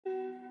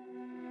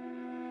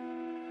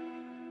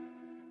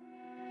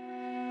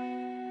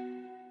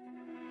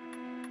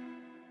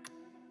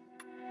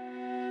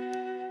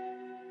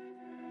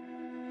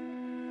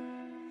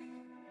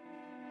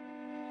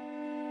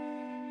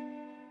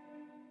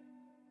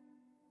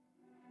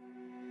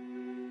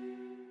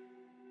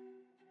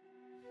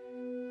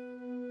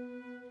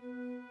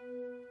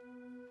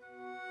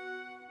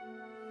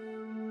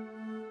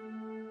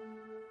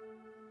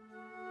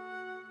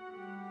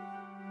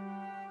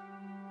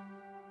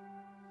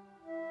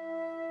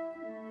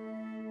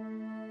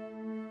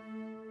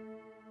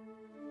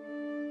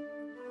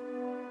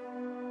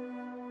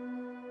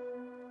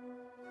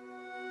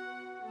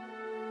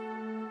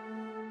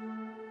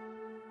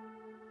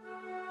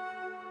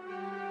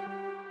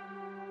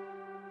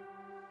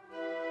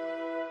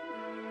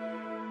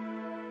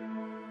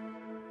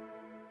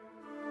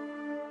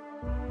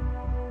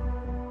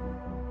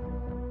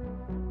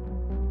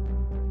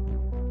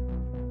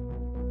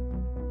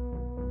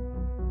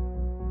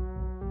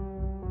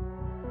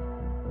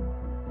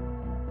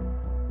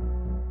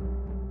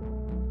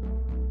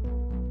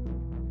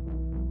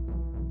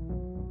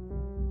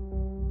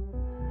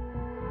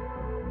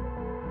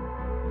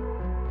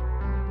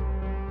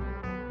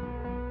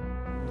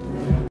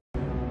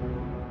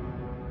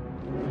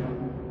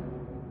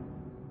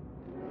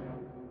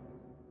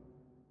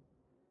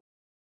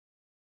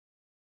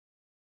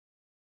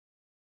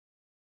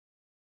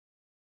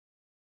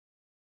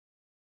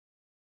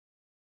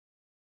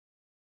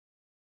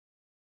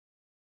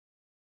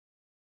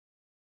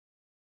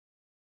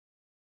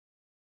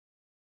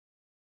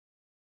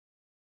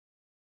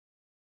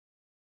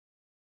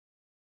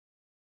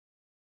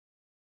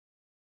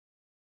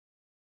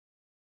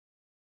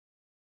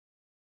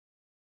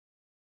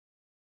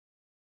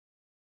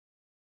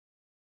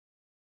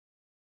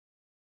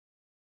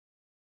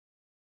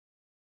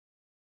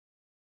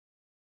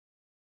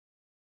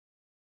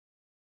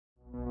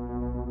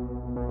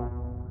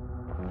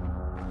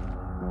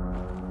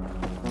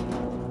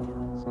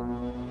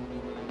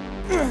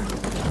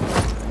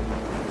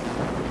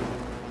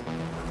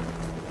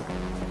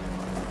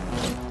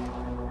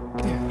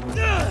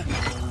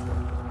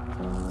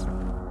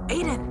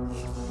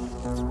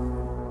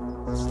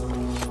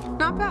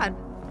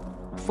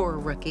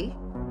rookie.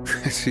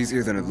 It's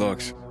easier than it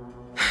looks.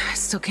 I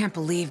still can't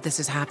believe this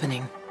is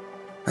happening.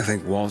 I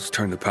think Walt's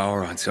turned the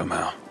power on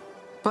somehow.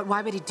 But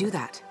why would he do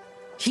that?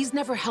 He's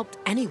never helped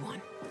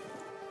anyone.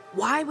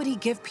 Why would he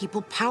give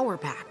people power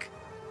back?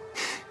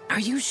 Are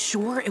you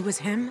sure it was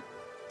him?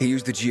 He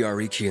used the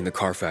GRE key in the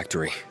car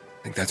factory.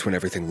 I think that's when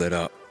everything lit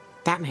up.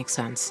 That makes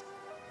sense.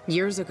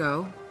 Years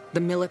ago,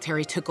 the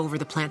military took over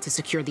the plant to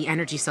secure the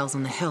energy cells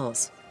in the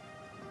hills.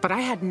 But I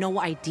had no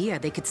idea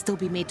they could still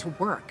be made to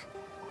work.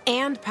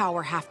 And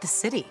power half the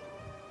city.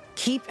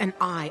 Keep an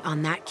eye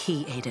on that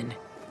key, Aiden.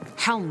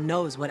 Hell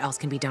knows what else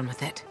can be done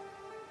with it.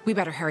 We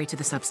better hurry to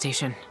the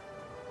substation.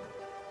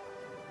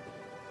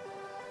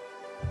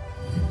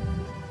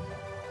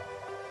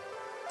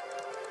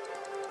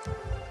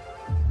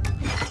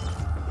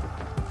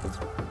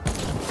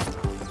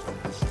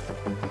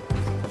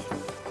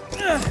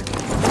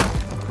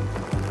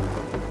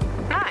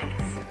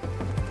 Nice.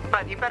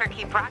 But you better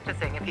keep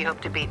practicing if you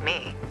hope to beat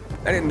me.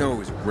 I didn't know it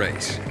was a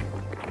race.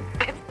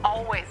 It's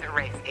always a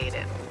race,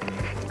 Aiden.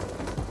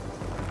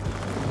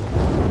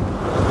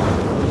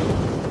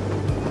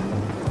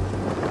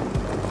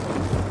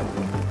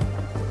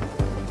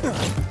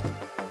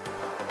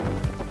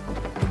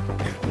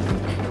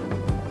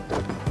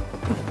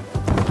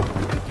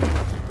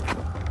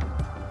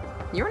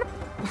 You're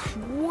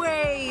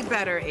way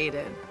better,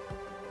 Aiden.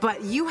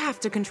 But you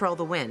have to control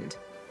the wind.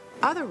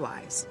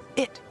 Otherwise,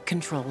 it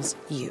controls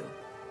you.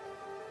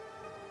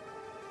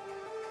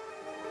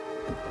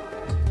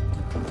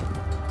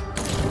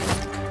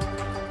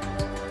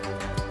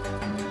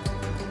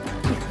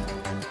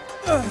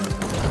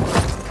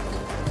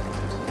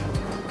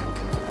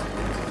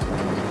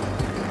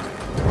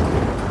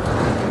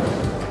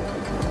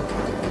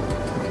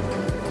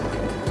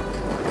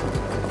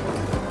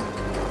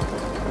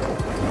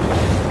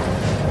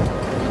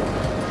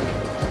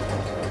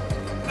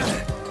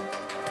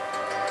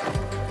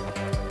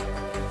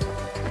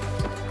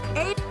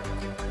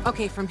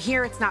 Okay, from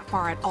here it's not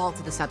far at all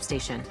to the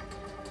substation.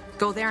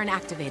 Go there and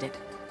activate it.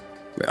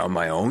 On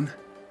my own?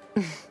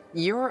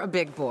 You're a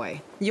big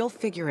boy. You'll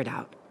figure it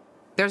out.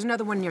 There's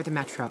another one near the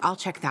metro. I'll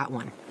check that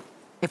one.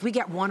 If we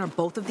get one or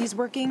both of these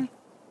working,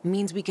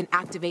 means we can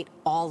activate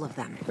all of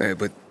them. Hey,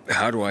 but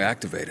how do I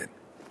activate it?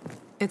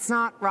 It's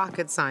not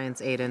rocket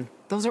science, Aiden.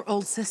 Those are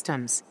old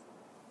systems.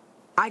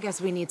 I guess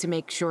we need to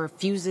make sure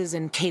fuses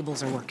and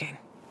cables are working.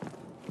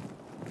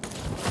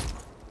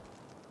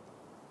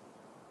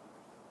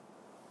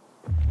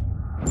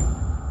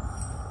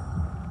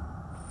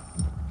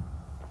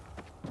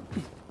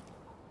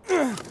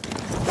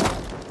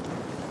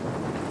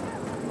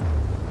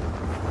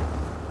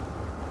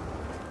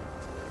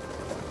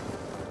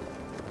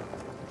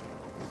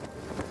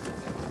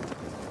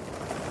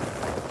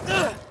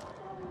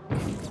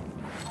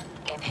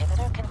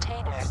 Inhibitor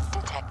container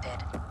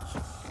detected.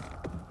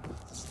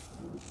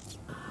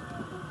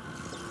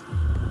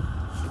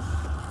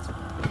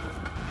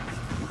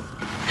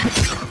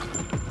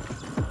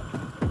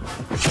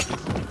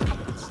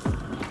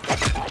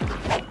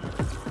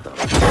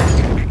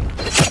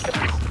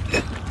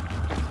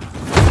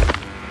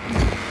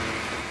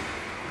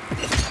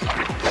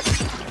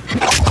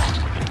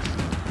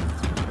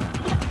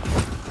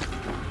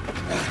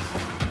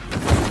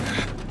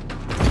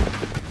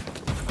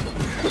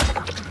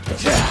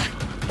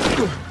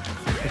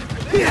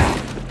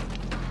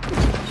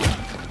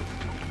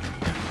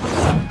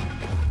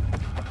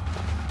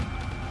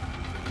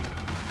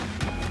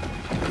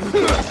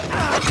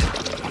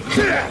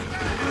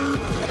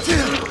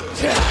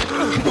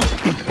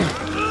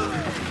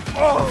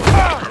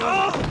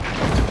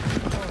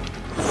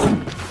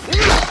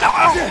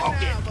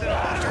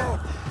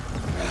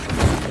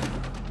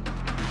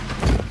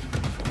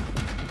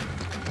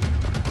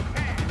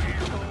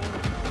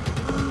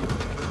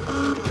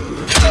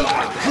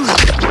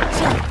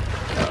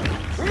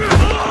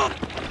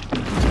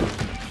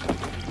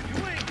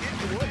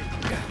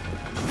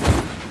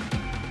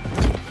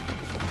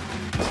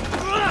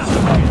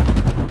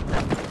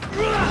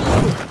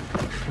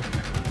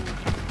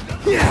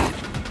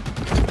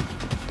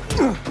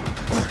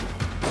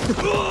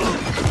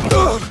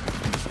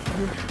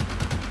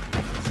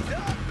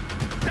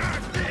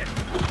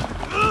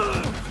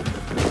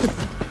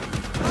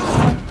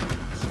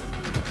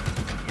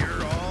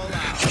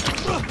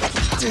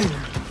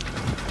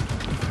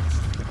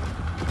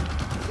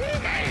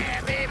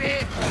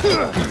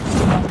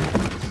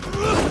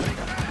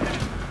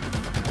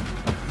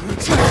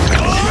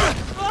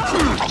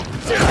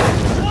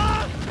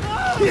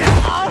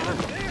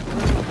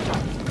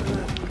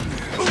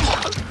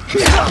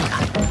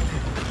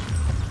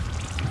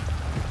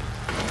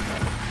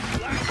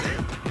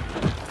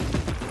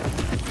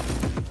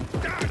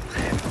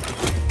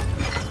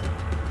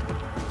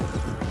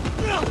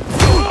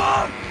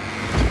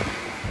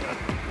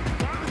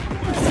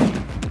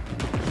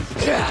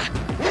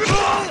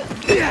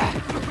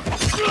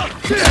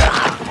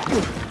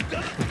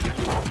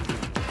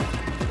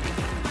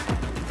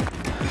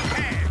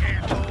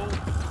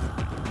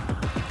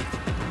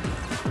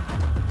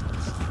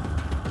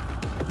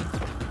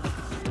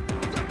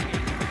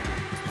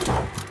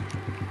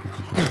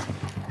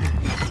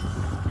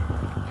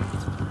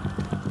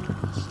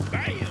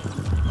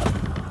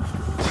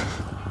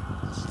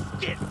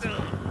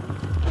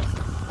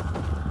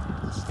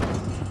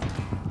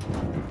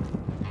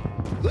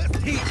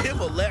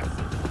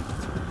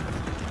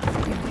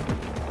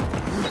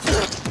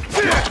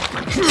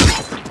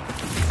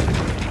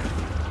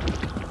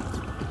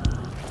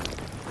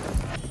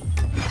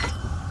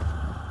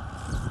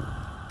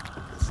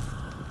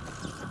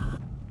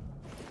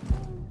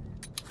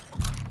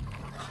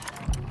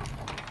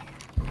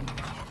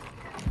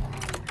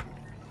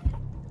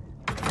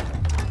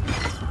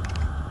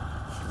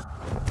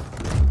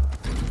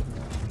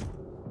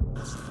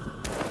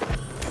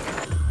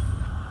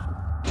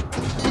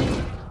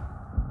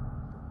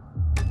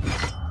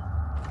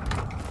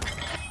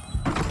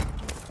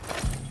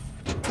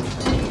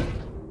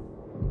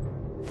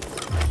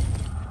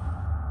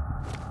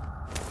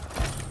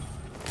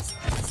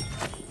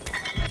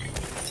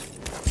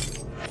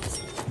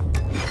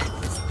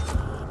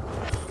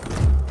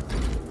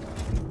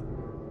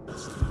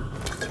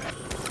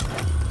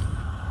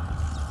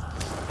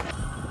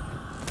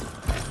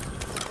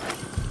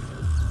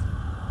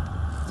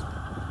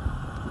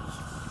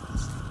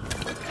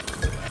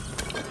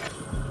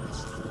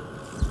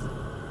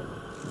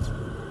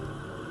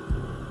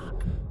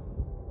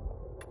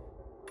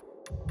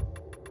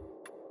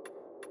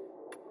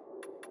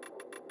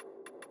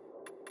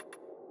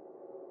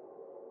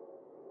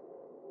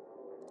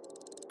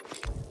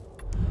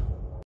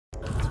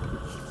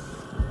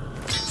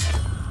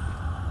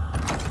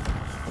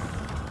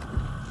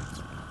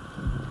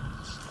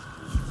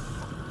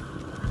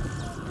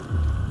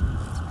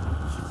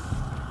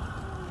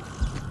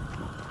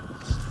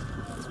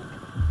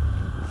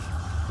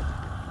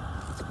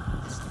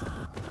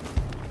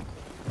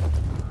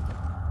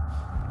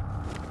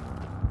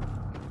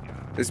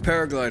 This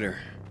paraglider,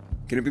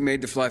 can it be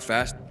made to fly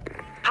fast?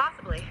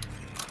 Possibly.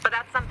 But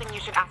that's something you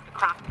should ask the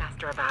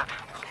Craftmaster about.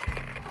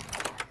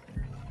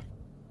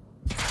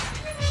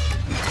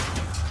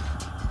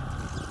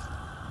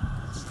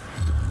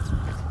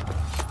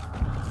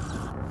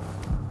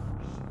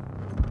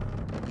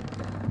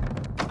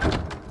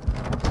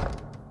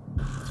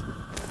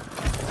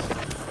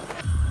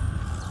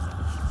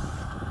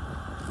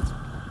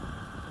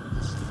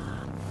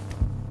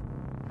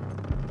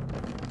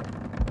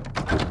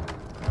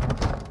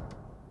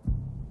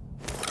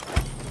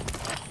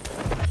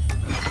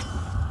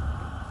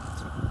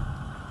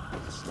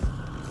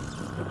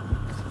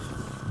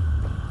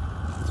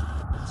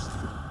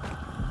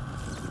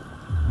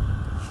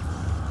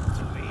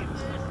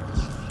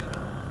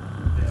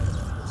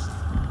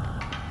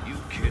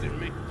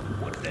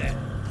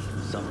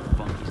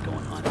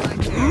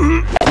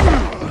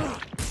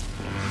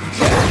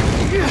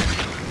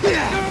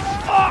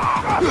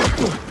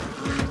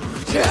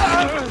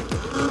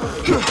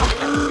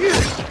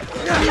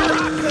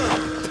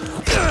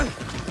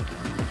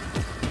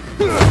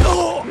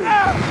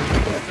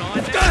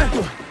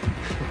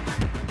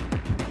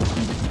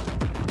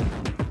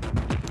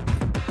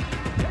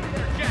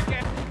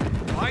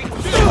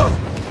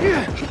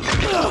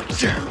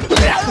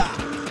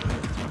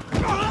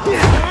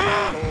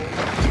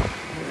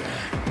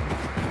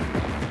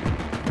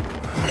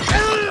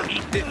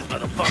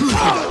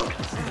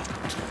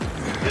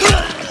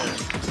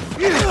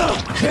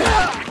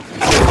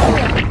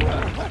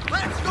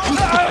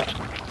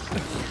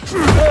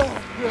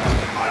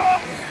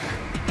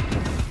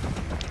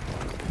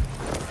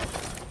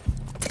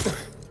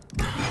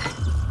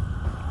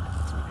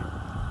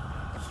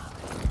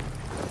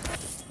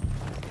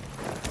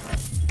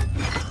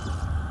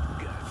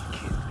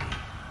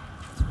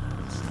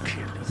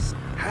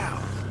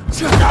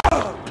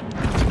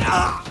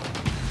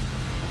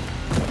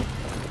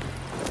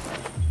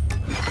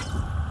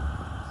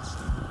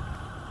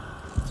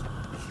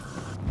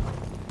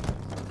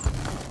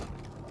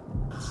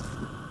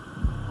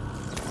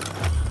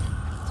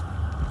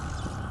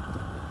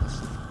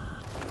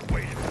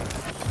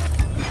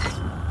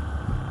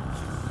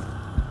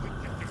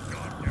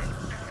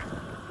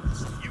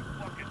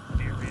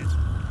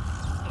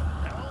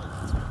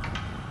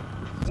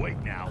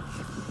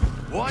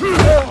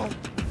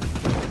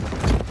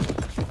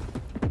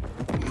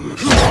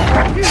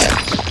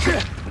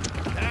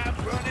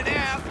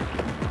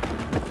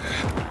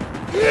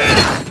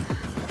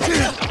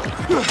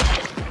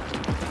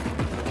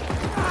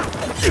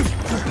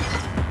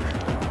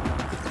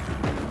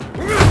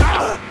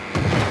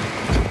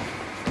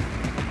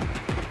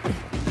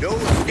 No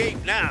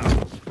escape now.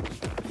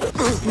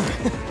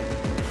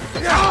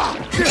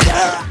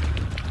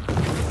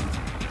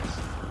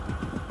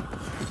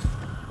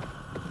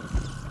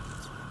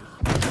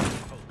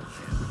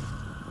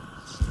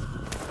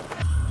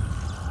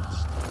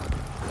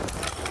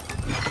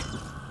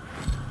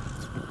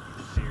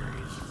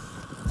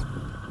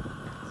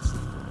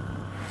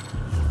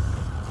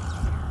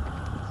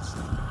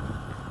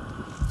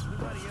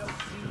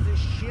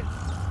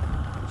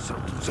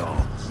 Something's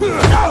off.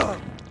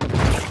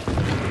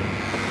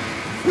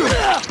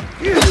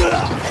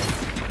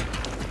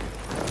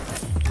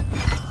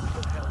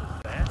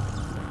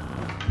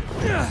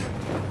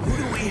 Who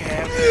do we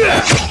have?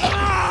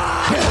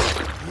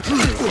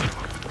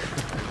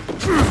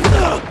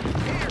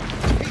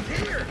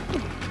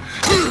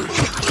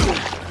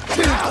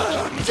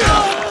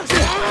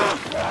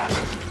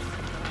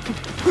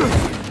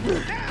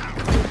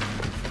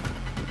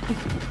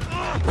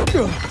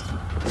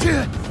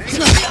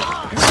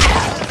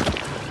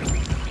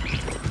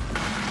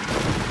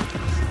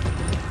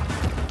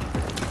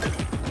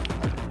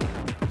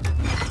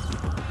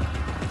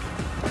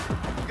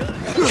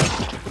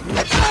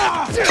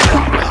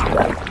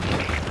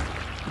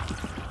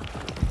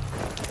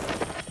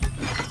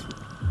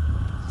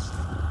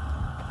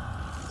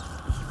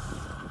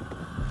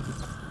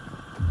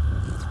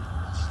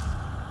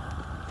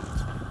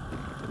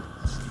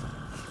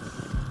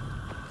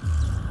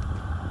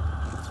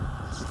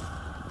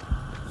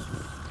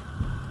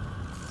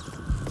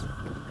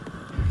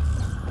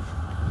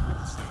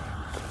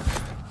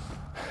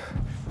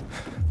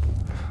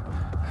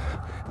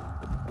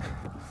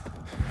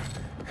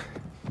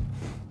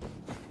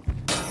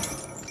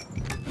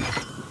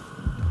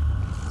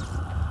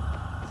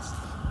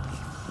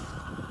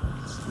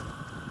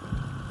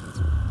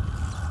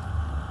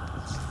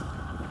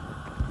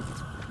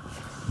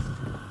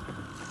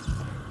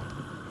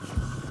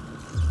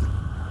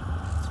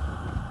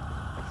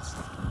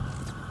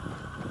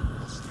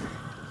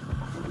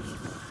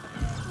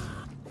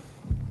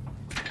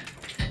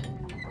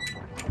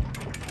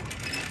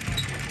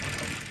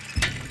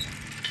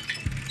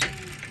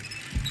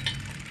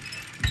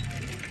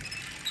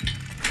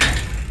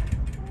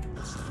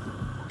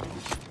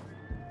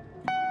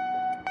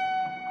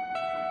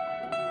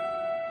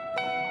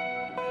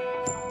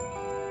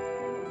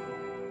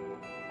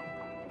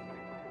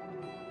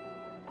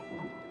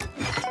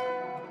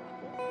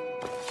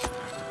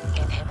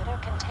 Inhibitor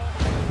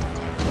containment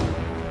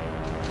detected.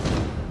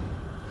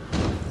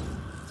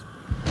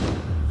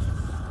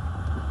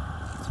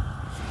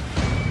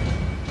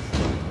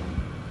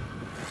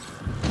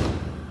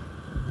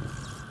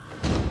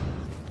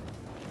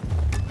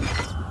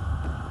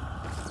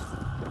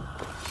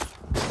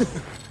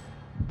 Inhibitor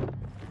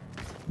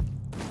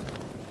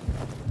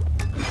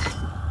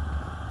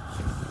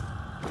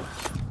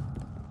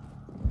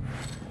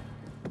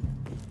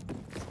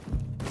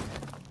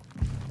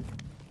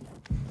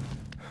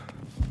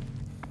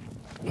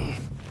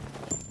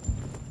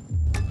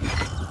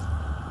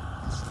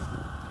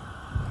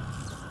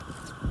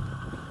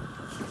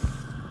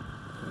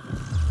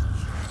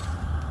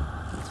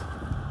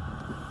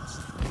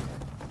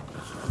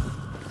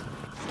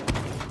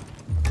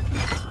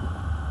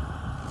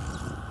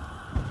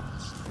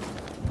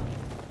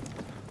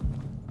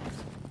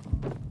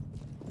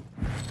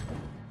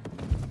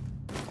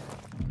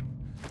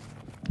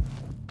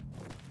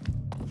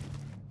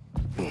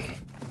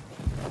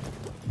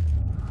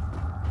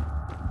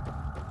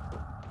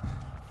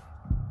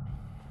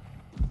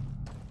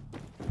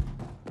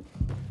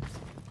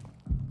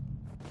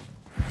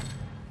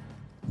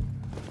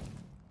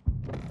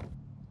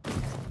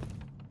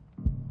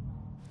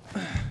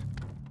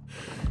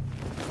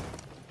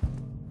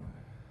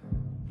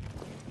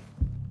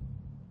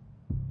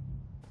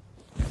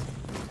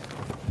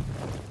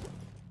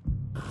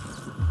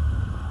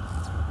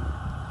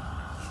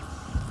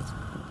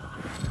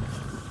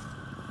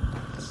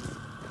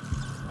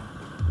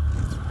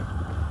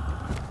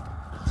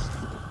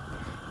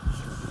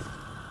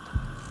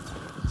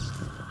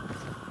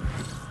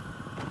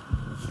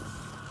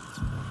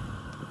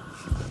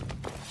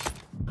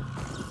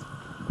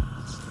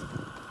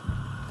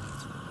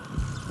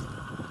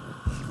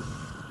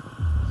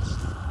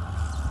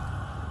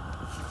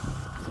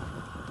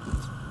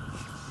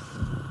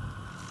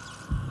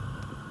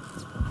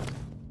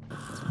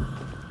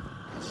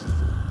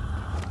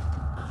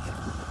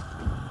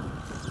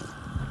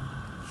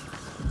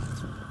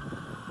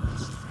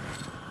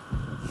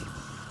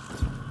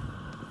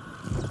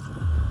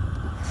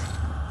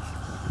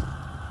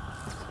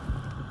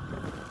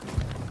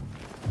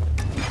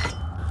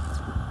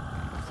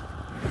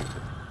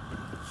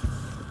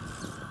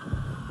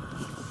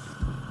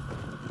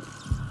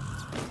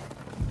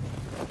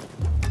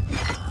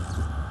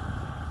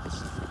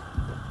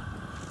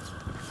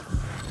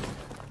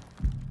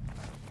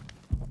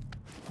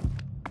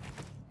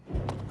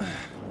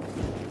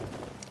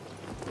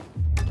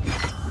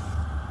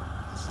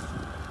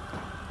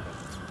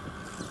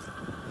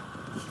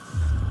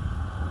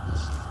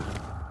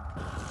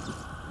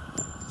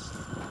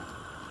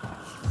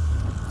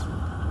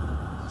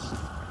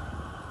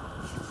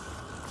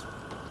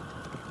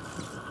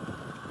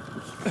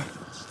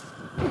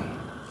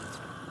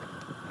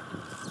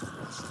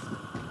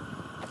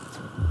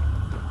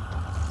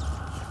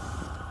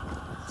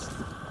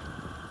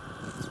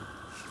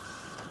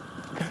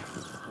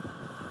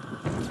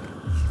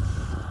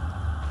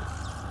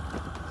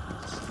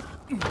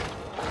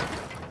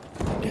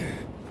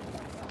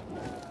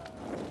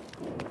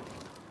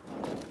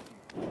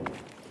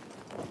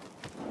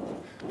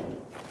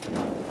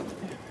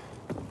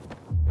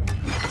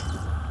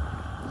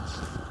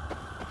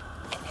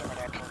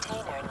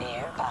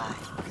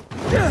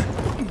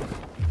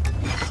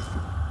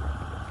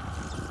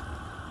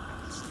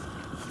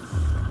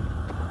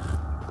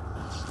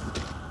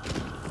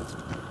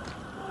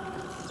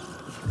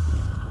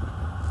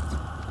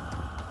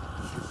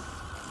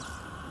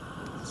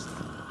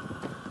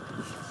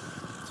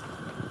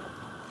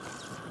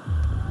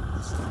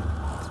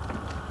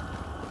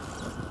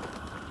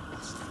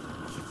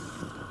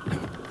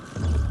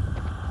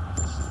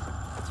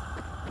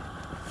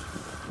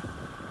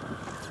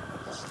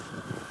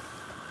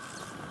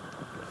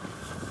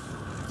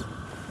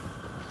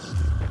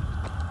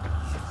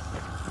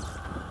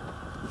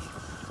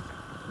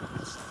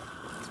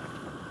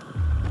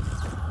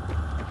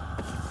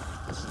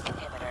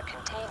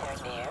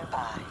container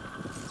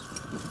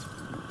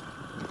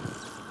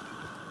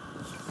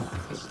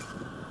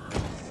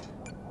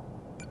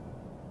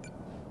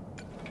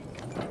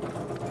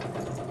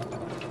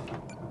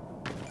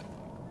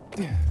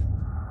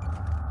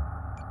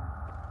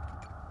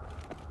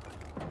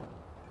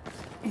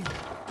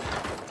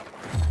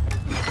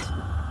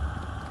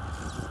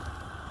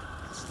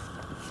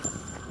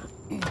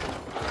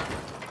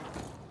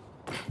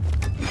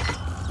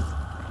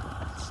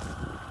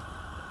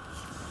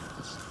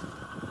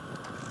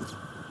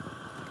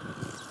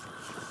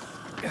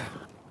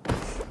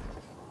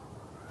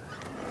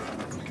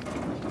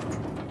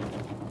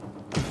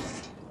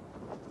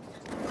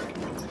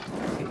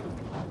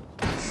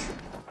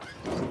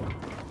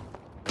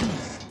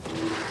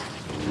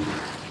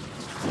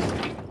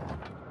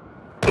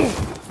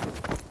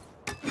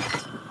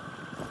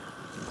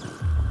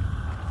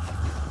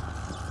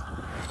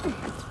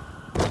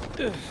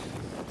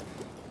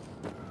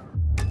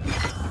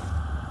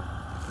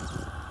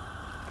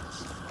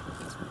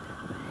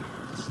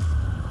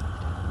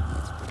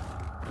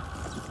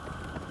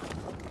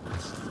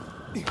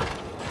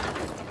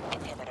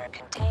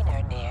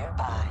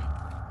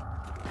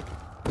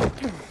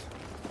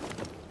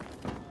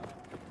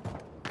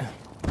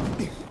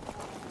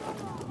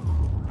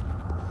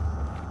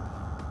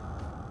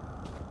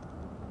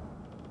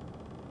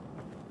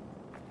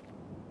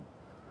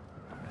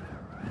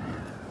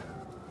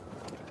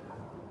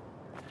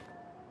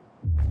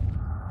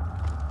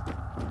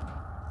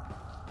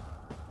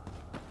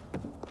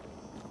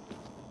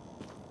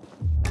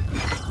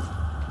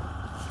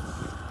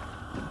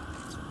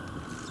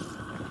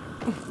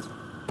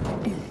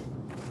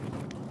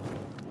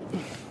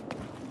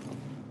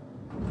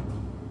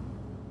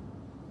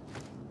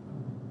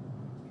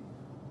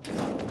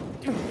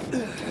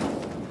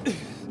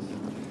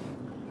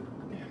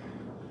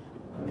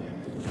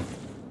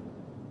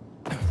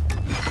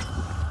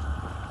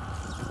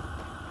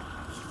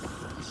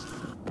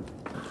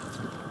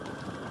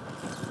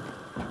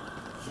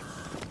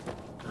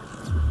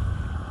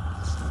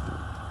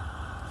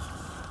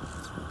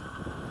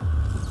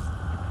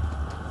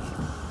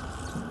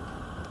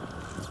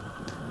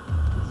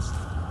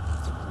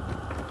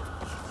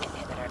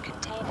Inhibitor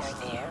container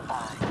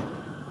nearby.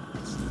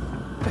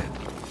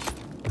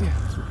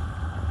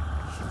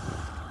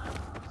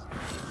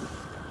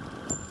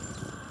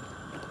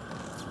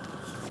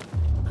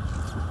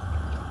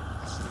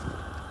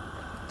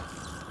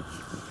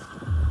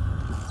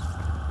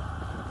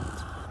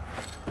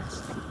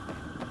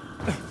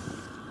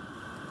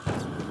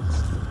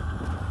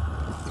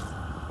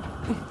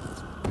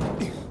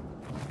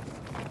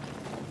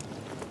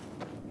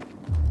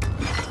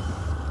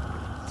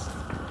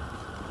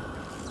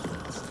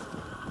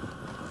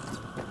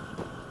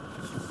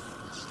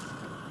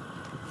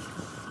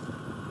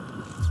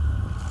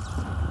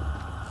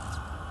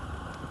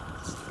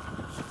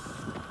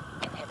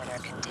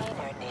 Inhibitor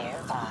container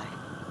nearby.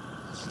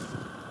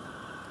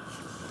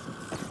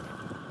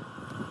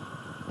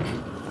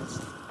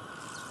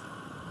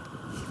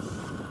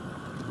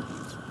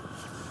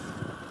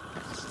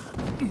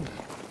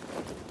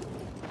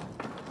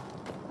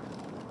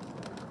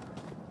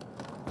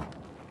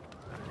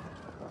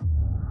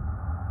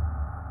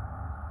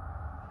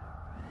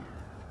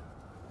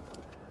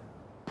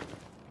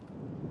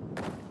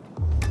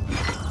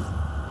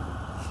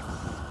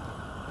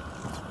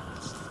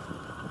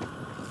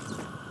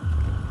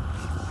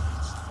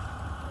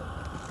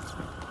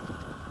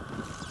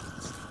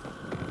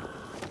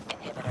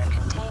 Inhibitor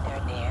container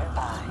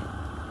nearby.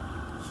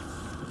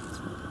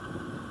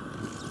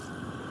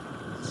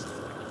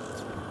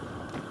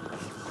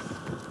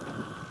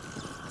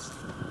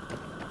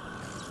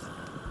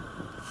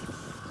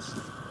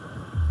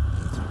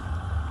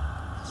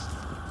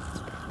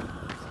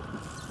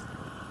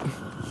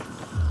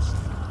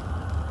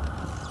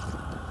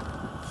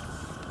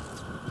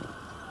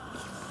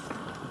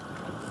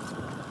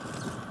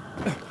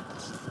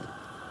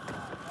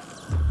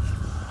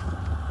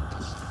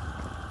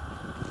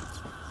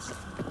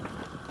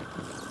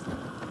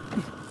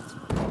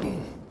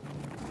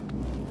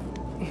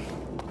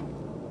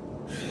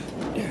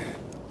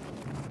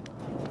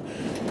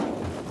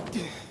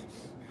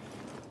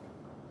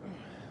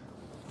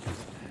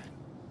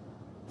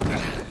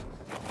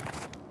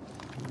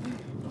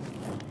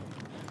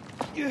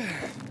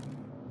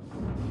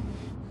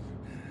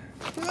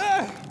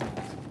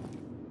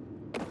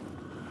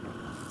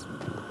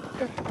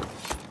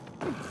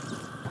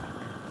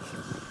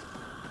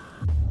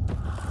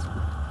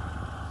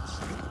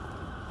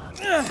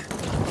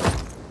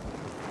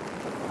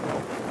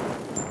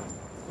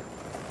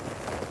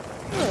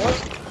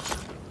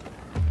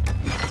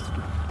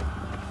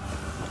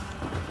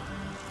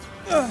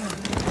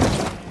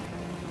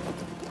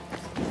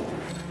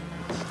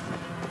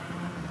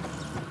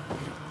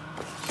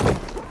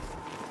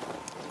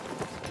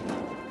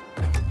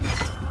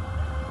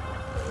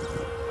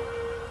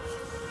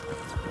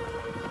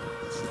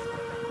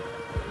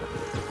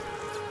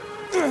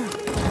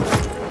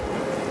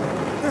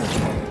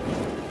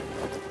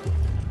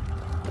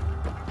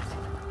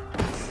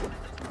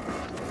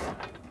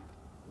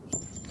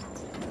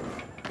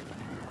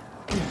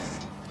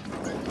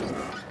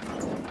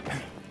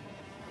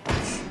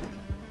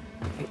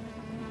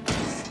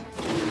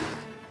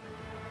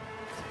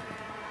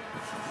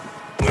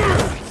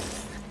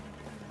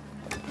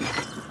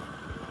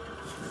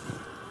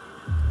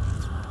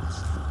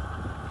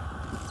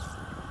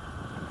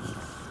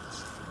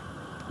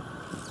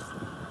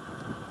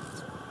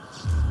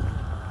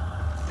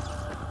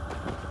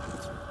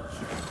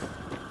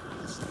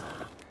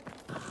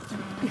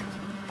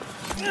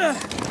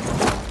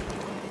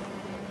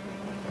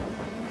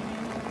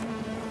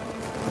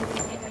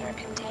 Inhibitor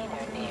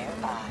container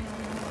nearby.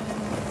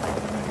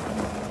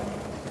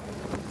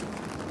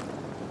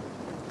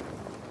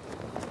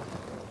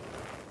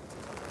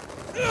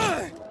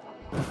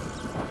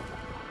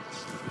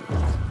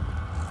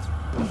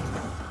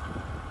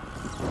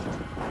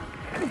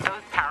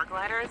 Those power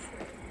gliders?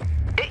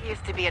 It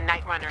used to be a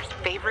Night Runner's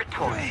favorite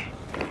toy.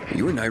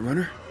 You a Night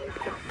Runner?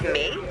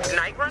 Me?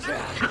 Night Runner?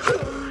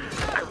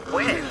 I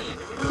wish.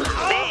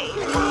 They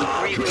were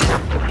really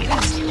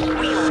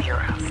updated. Real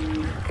heroes.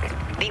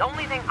 The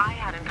only thing I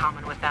had in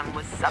common with them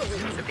was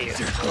substance abuse.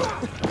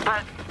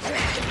 But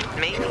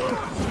maybe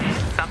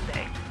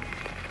someday.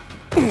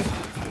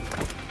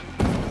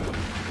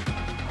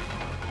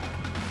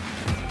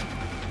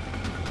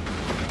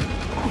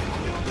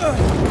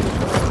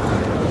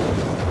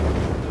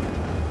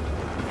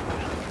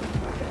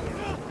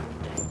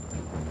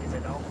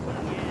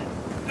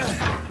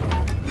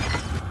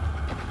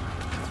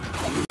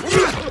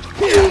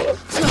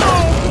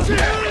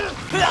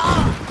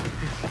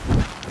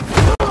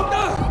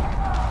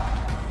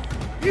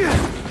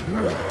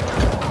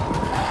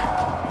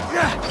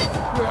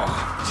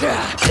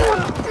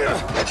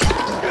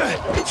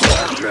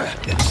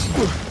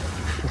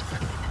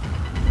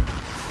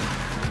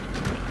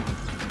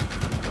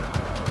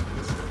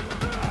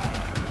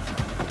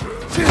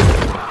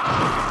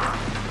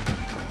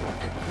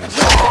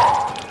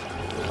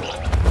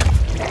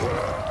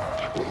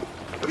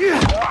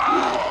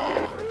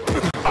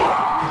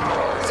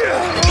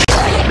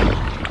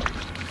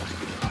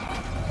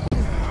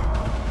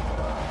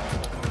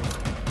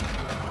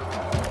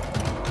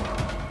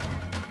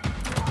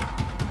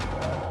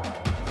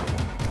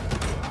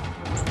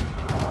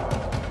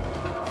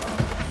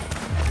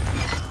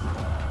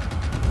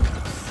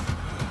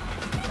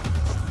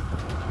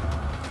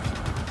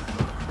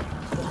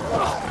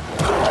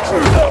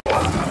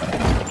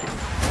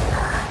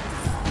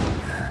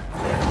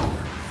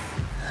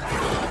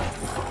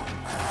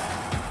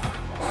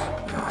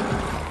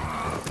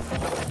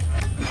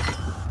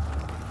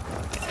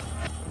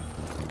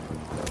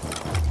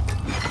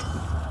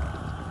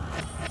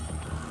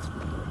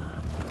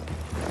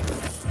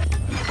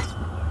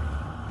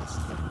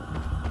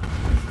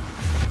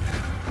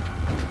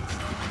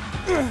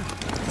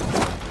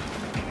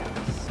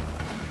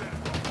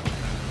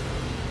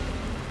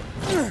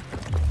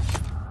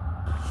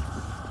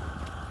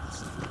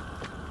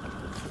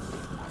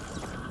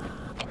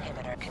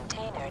 Inhibitor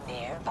container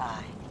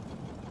nearby.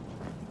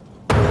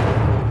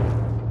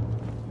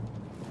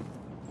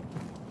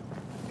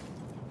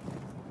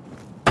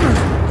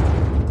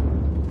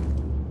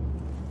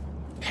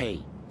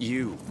 Hey,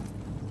 you.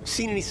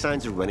 Seen any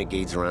signs of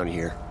renegades around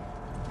here?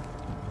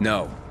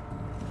 No.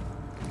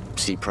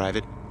 See,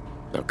 Private?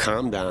 Now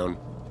calm down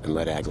and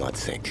let Aglot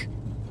think.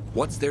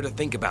 What's there to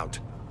think about?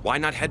 Why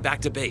not head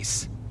back to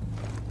base?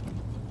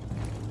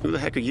 Who the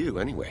heck are you,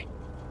 anyway?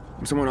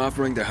 I'm someone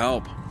offering to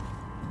help.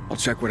 I'll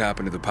check what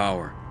happened to the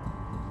power.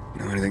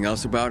 You know anything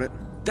else about it?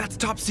 That's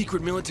top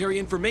secret military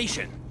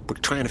information. We're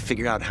trying to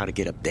figure out how to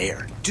get up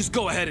there. Just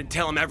go ahead and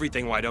tell him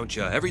everything, why don't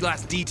you? Every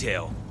last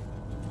detail.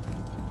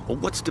 Well,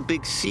 what's the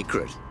big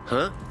secret,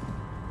 huh?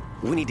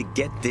 We need to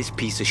get this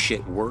piece of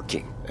shit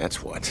working,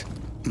 that's what.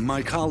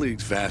 My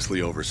colleague's vastly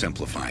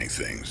oversimplifying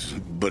things,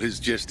 but his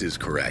gist is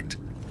correct.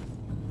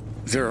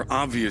 There are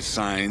obvious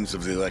signs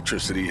of the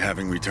electricity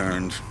having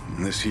returned,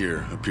 and this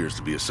here appears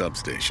to be a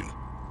substation.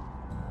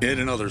 It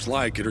and others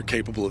like it are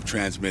capable of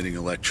transmitting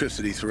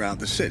electricity throughout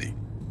the city.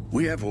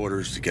 We have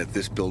orders to get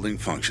this building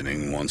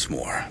functioning once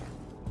more.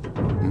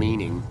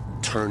 Meaning,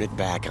 turn it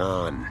back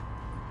on.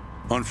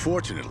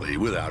 Unfortunately,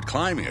 without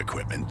climbing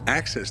equipment,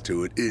 access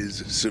to it is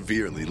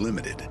severely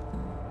limited.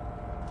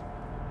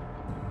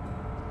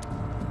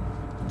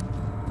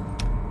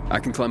 I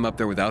can climb up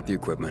there without the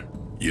equipment.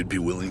 You'd be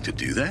willing to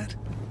do that?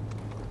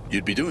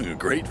 You'd be doing a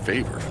great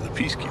favor for the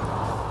Peacekeeper.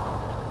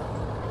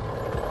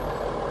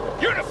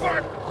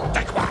 Uniform!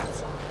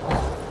 Likewise!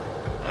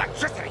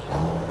 Electricity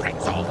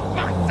brings all the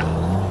minds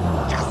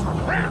up. Just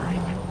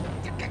raring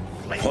to get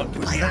flayed. What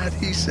was that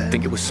he I said?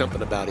 think it was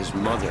something about his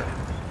mother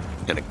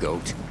and a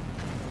goat.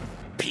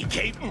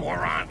 PK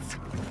morons!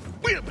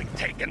 We'll be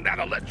taking that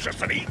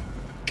electricity.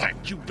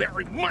 Thank you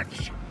very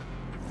much.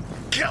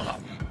 Kill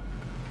him!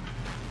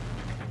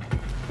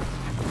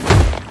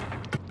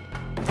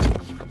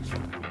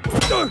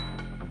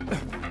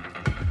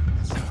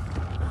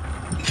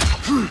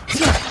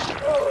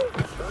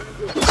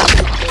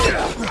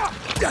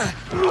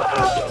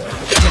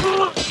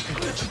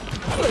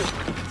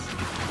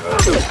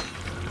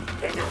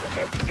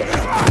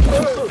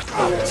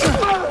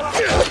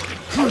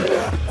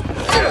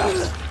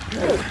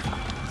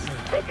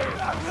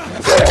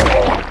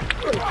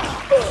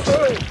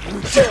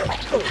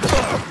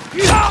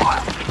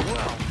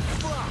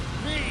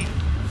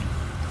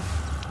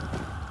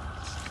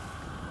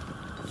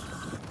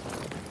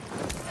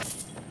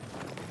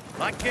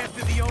 I can't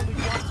be the only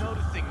one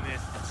noticing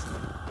this.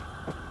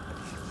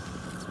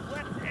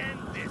 Let's end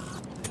this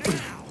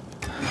now.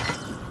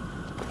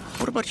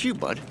 What about you,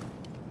 bud?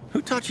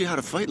 Who taught you how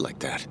to fight like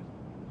that?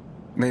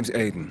 Name's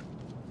Aiden.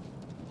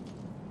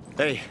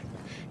 Hey,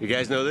 you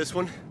guys know this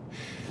one?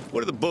 What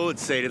do the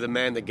bullets say to the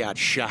man that got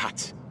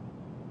shot?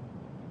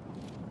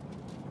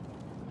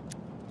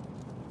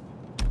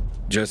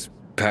 Just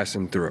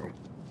passing through.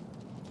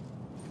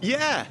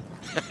 Yeah!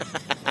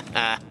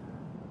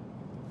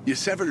 You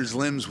severed his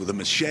limbs with a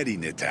machete,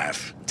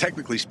 Nitaf.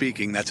 Technically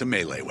speaking, that's a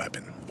melee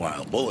weapon,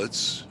 while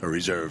bullets are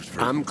reserved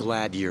for... I'm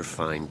glad you're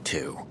fine,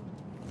 too.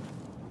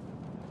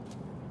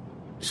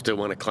 Still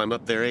want to climb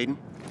up there, Aiden?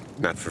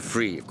 Not for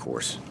free, of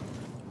course.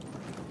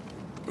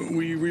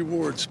 We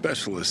reward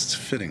specialists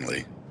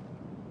fittingly.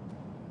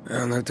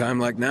 Well, no time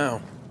like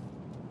now.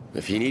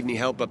 If you need any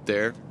help up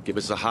there, give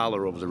us a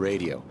holler over the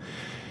radio.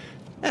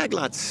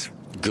 Aglot's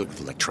good with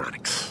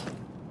electronics.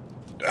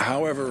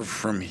 However,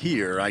 from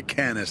here, I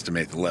can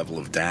estimate the level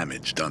of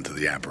damage done to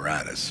the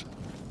apparatus.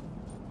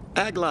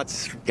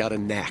 Aglot's got a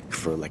knack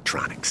for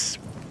electronics.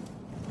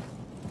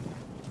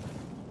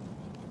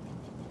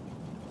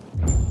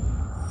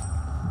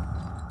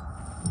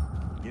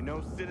 You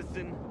know,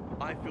 citizen,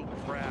 I feel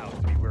proud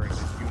to be wearing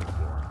this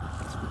uniform.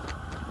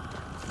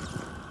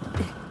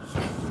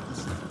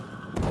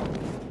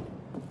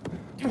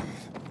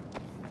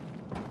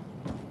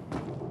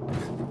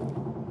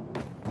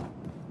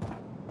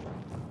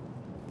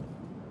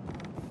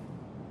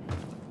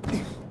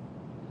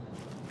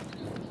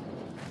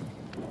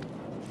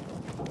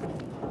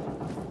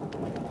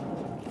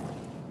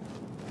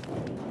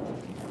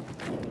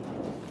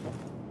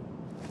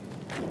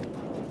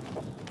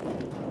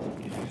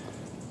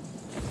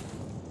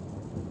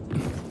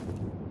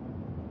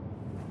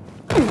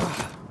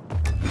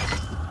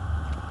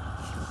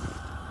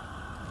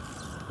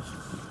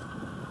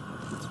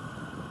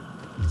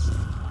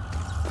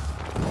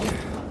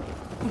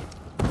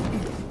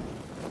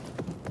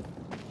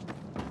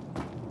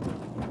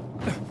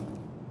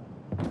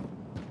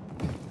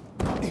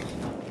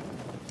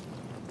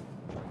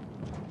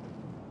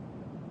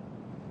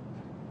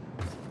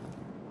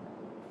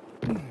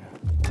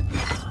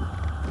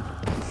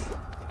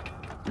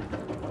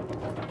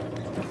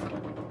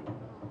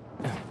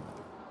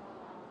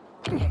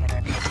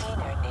 Inhibitor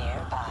container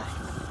nearby.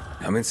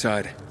 I'm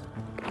inside.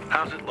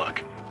 How's it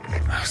look?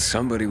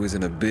 Somebody was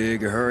in a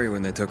big hurry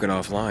when they took it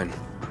offline.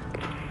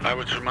 I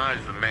would surmise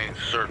the main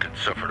circuit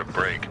suffered a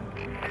break.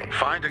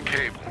 Find a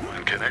cable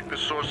and connect the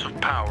source of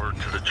power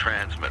to the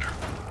transmitter.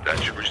 That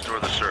should restore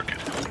the circuit.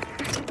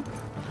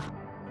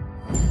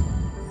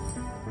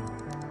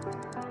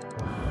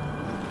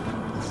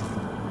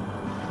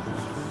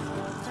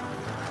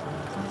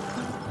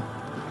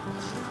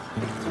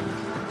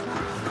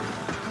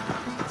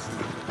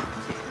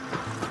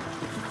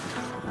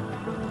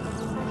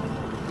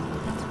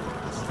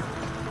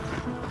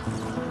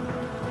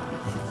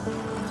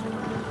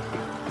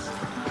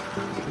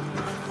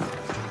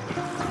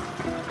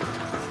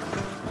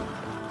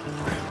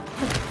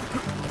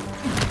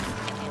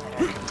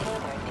 Inhibitor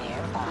container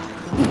nearby.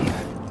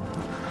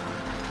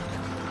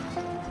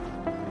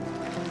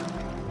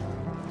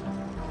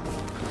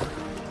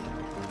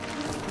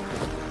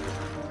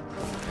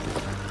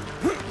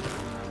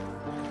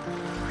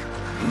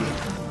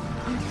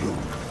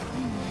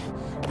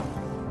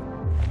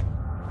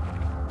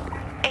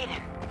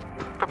 Aiden,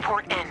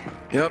 report in.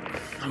 Yep,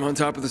 I'm on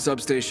top of the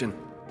substation,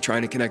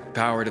 trying to connect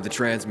power to the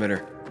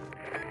transmitter.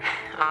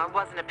 It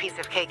wasn't a piece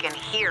of cake in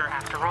here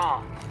after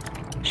all.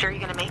 Sure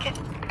you're gonna make it?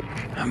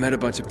 I met a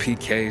bunch of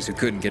PKs who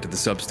couldn't get to the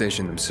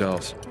substation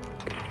themselves.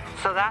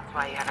 So that's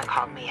why you haven't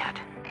called me yet.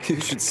 You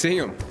should see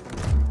them.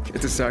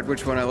 Can't decide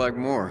which one I like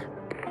more.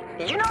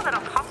 You know that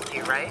I'll talk to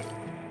you, right?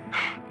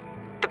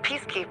 The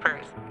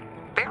Peacekeepers,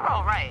 they're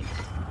all right,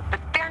 but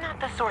they're not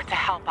the sort to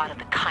help out of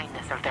the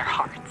kindness of their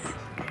hearts.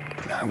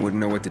 I wouldn't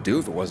know what to do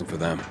if it wasn't for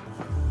them.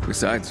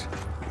 Besides,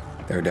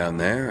 they're down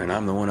there and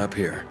I'm the one up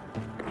here.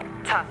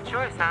 Tough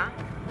choice, huh?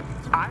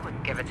 I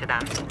wouldn't give it to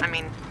them. I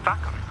mean,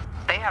 fuck them.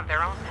 They have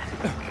their own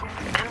men.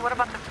 And what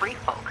about the free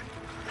folk?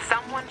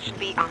 Someone should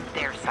be on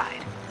their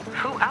side.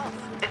 Who else,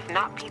 if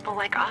not people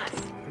like us?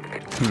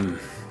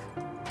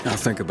 I'll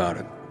think about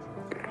it.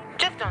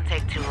 Just don't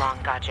take too long,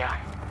 Gaja.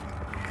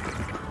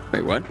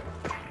 Wait, what?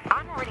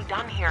 I'm already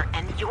done here,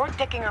 and you're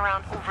dicking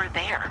around over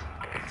there.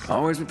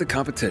 Always with the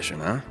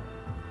competition, huh?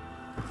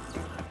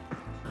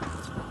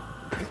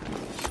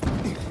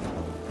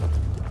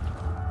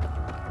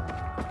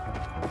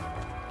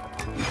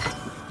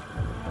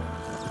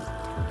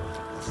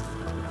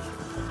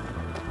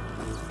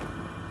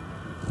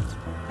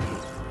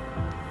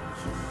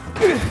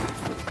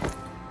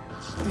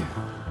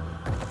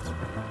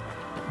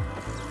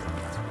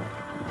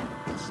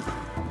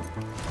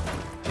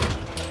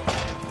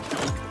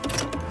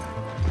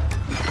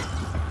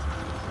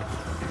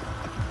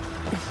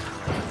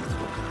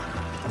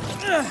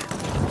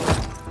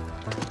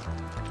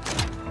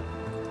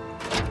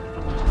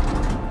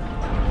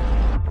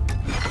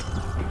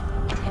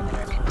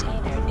 Inhibitor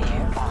container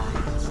nearby.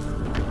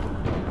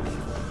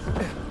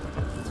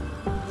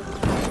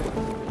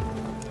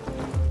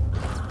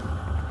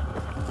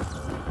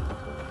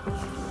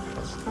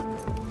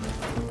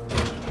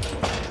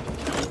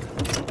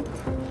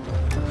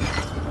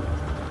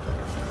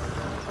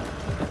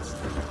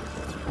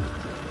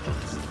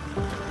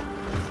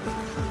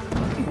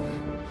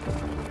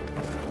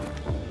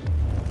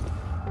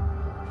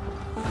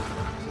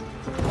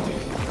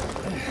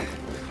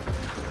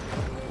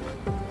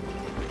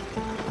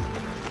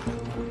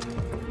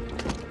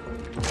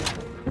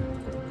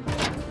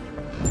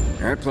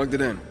 All right, plugged it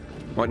in.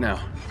 What now?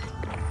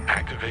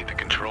 Activate the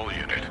control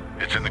unit.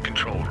 It's in the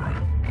control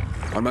room.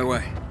 On my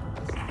way.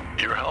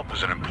 Your help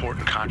is an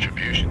important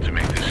contribution to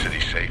make this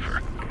city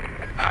safer.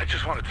 I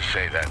just wanted to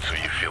say that so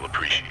you feel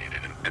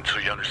appreciated and so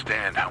you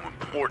understand how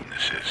important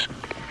this is.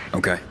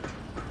 Okay.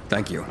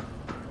 Thank you.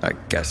 I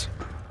guess.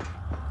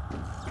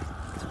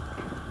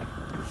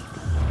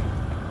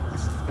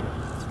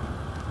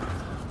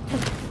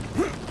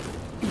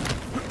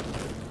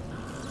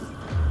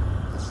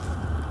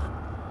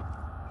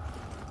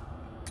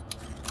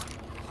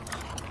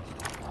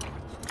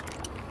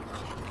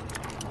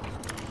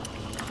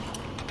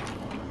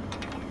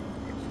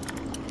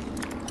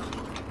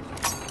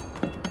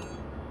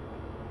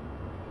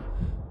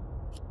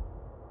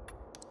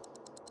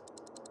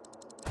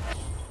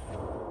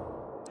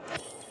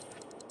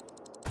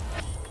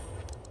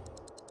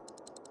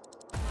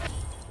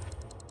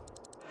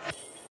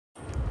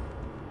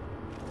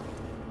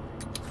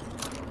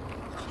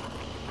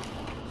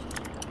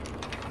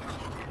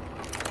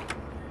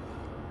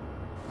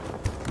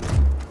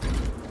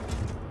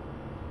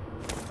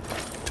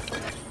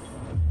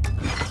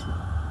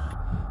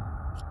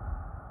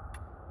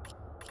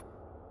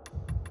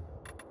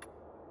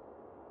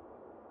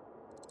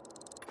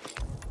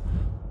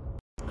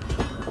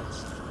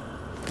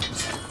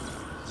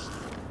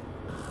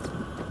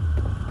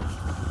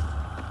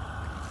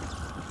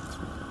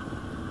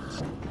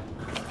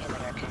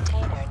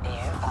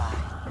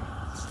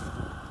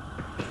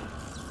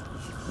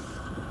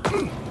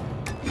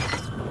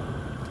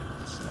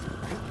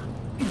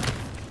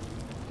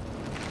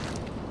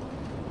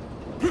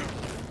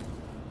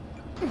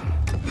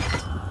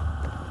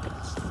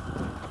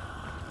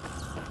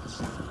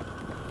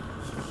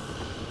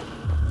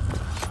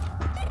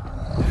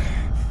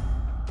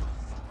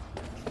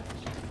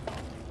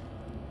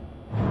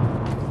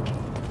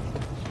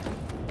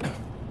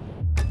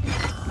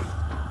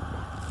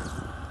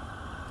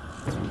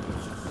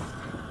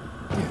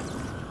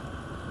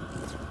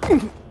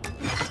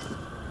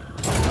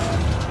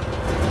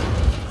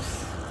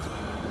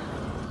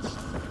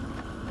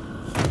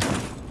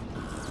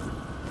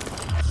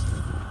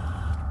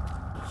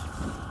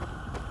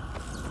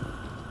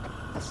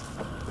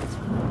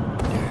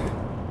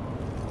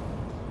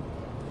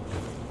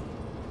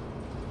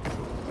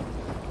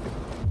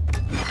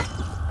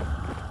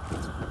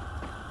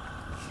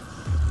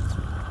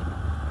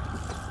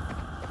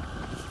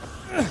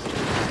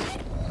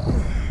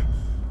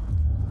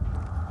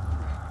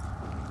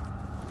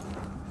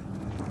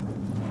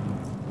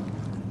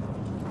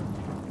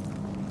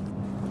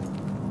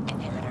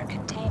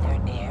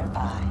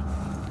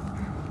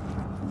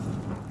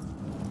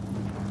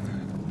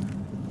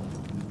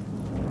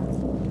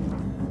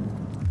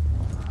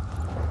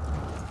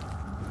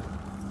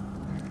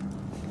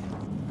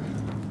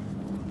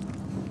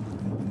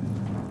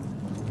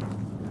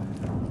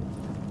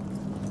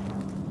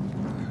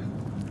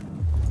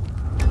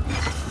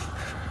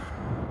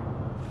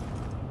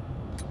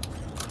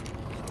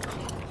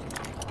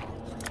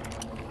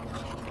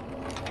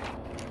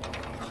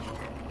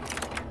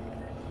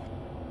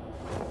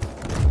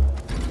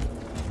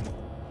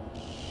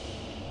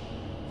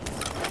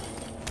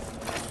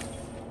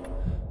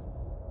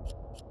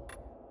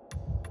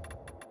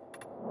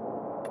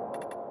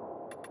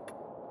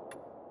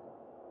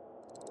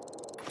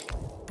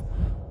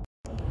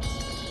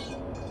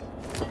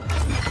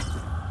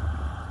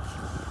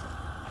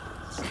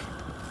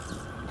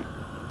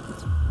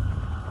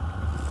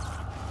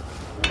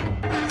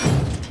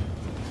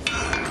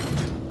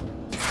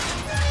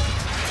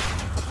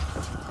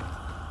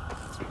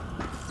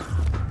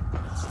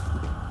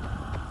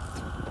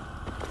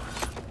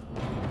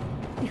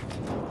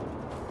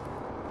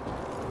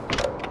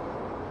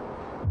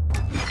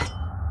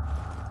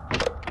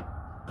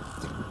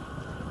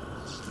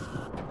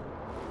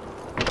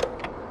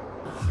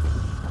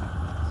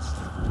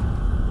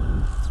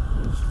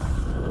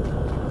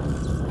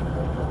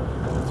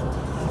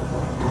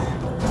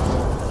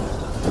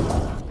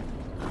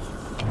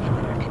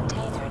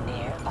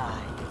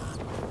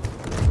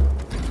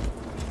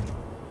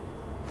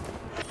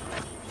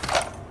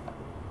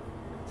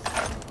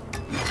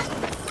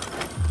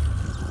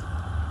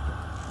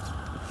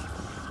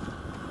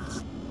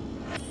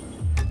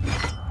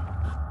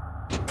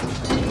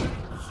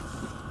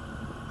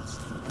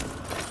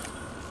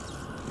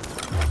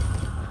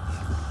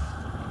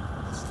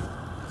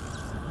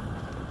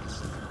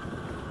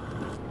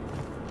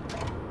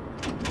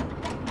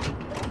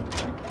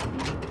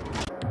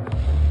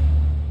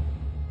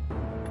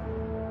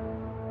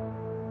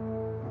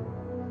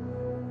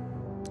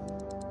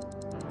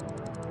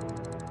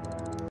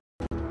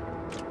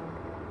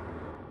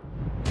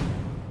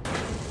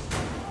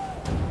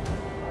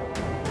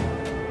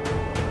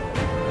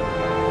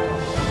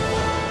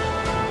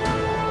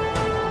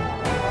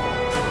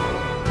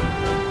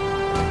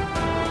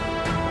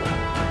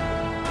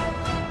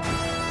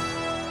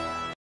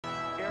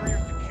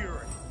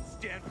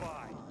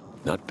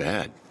 Not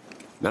bad.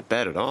 Not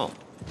bad at all.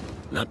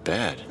 Not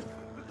bad.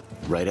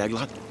 Right,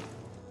 Aglot?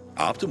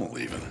 Optimal,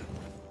 even.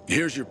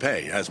 Here's your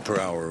pay, as per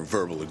our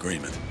verbal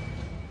agreement.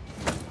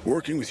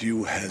 Working with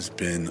you has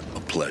been a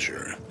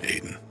pleasure,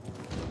 Aiden.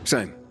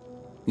 Same.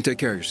 You take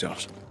care of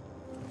yourselves.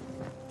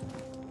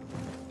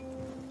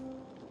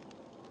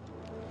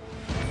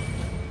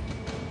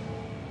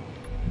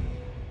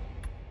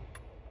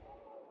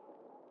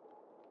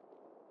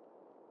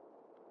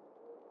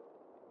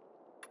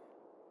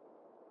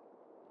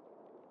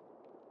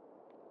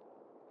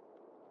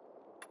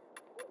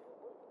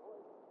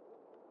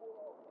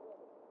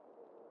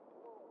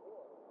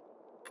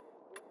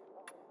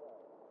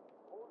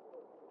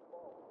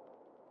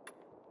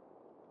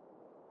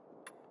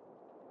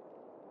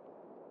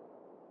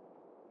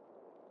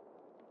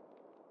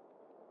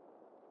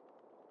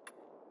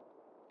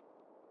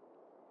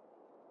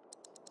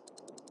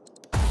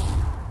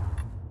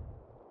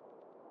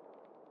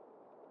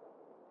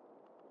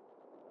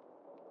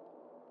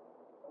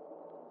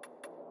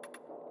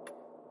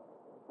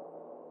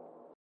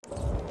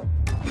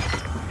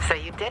 So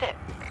you did it.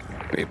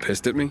 Are you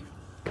pissed at me?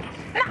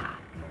 Nah,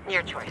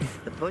 your choice.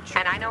 The butcher.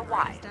 And I know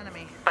why.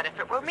 Enemy. But if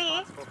it were me,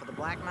 Responsible for the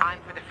black I'm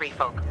for the free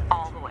folk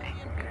all the way.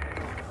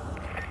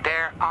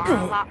 There are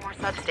a lot more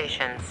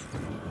substations.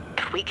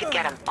 If we could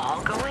get them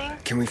all going...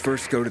 Can we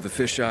first go to the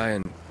fisheye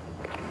and...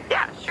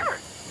 Yeah, sure.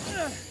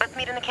 Let's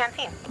meet in the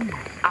canteen.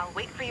 I'll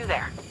wait for you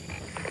there.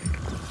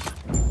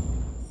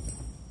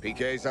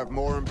 PKs have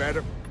more and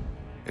better.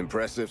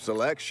 Impressive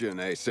selection,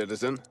 eh,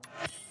 citizen?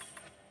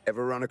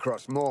 Ever run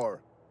across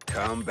more?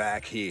 Come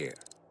back here.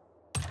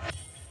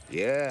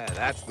 Yeah,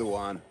 that's the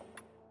one.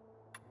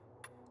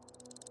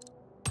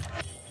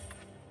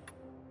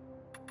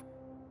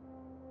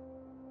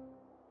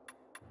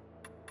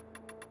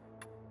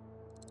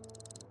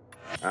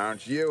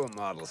 Aren't you a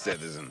model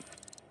citizen?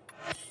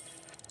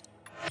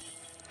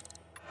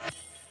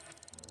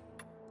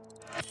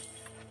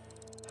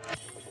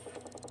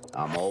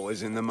 I'm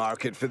always in the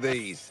market for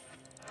these.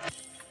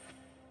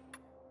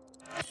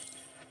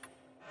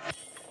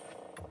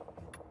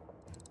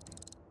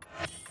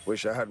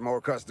 Wish I had more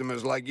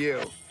customers like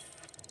you.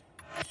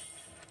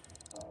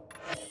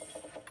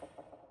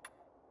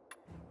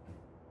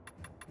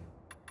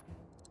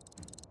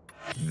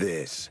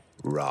 This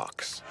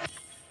rocks.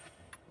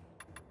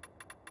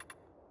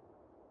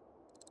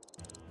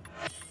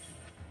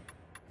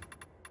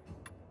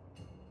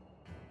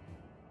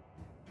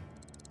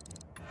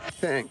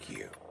 Thank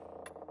you.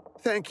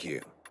 Thank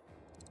you.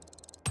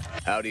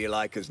 How do you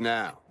like us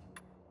now?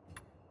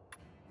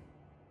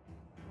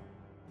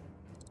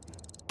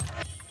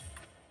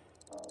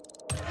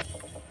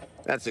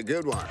 That's a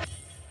good one.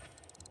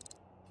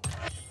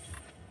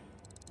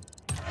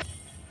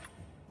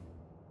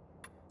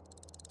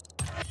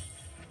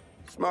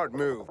 Smart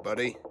move,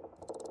 buddy.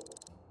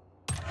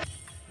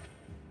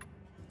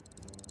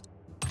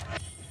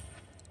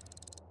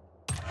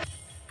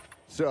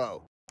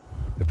 So,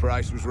 the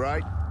price was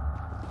right?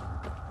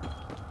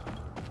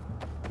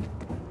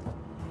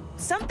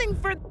 Something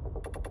for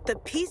the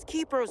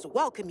Peacekeepers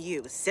welcome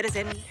you,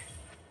 citizen.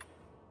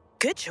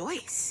 Good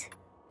choice.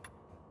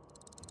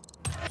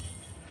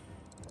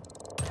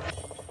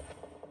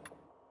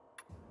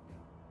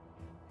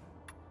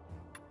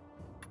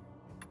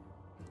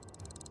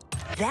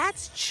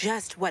 That's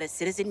just what a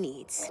citizen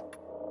needs.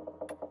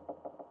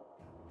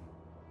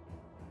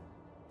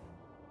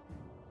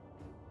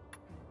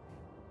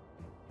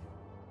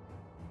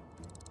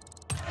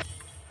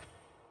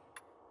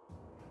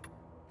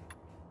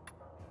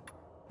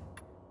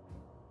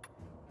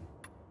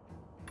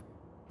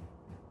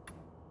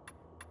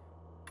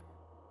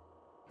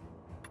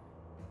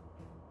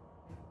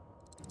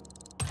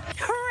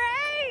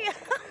 Hooray!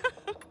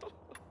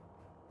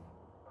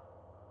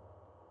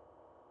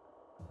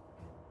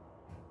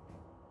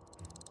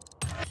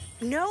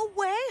 No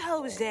way,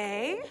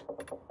 Jose.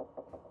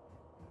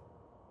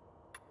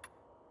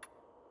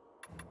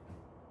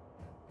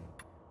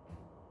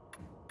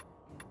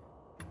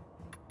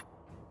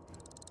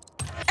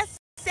 A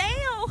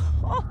sale!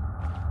 Oh.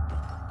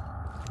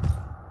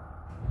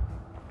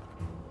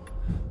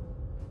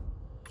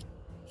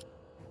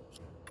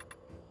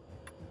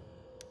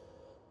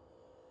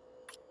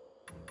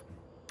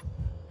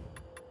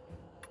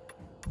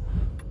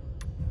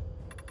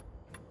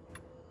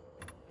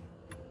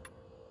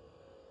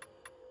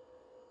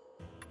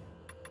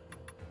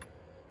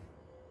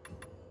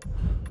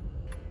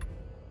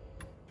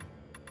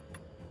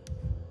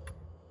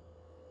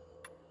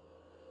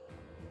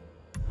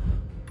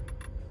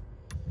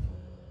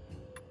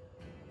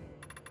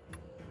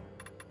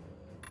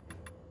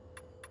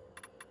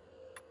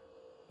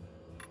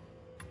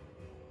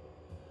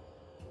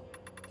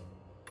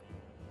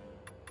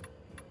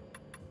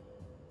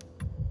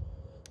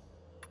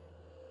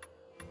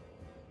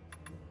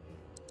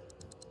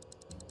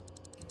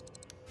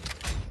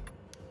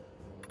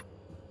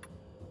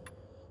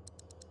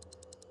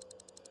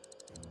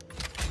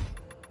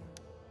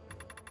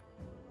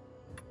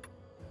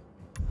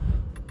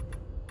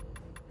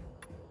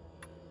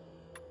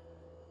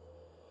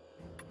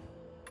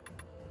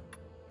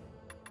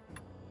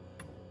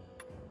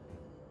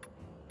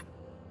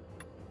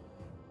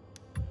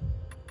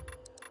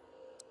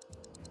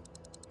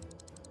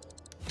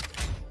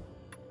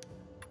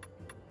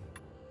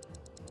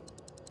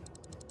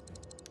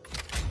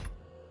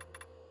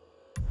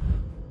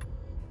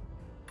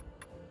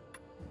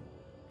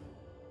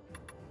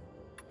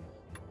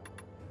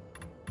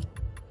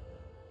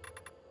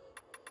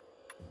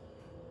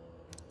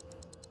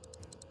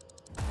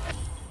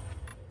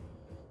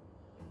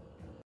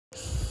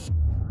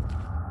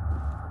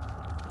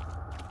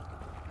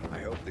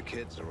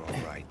 kids are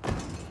all right.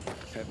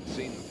 Haven't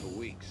seen them for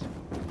weeks.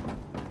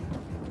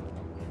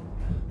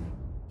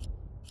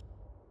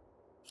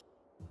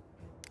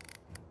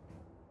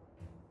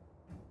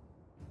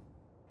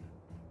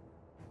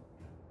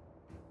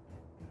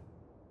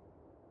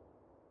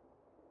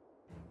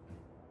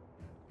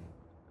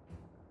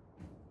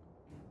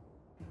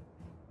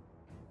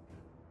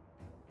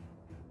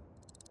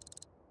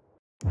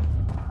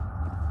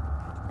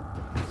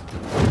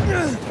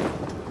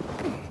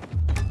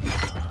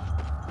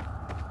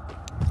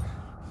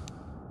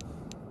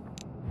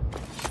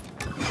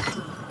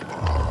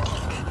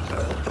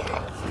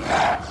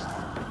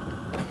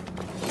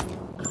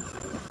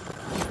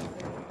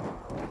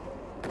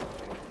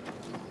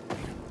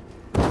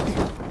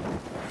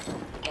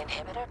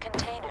 Inhibitor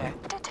container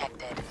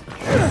detected.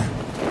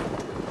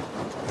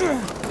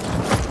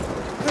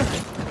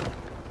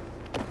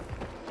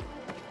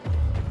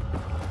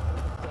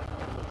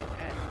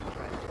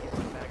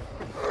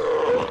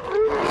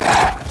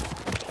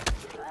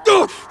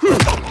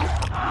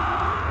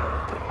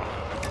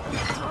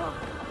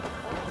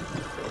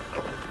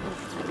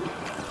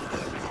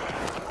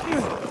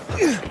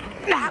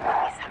 That would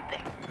be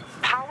something.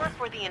 Power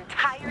for the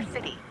entire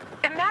city.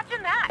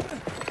 Imagine that.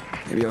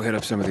 Maybe I'll hit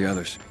up some of the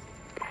others.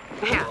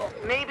 Yeah,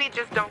 maybe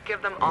just don't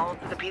give them all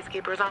to the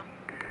Peacekeepers, huh?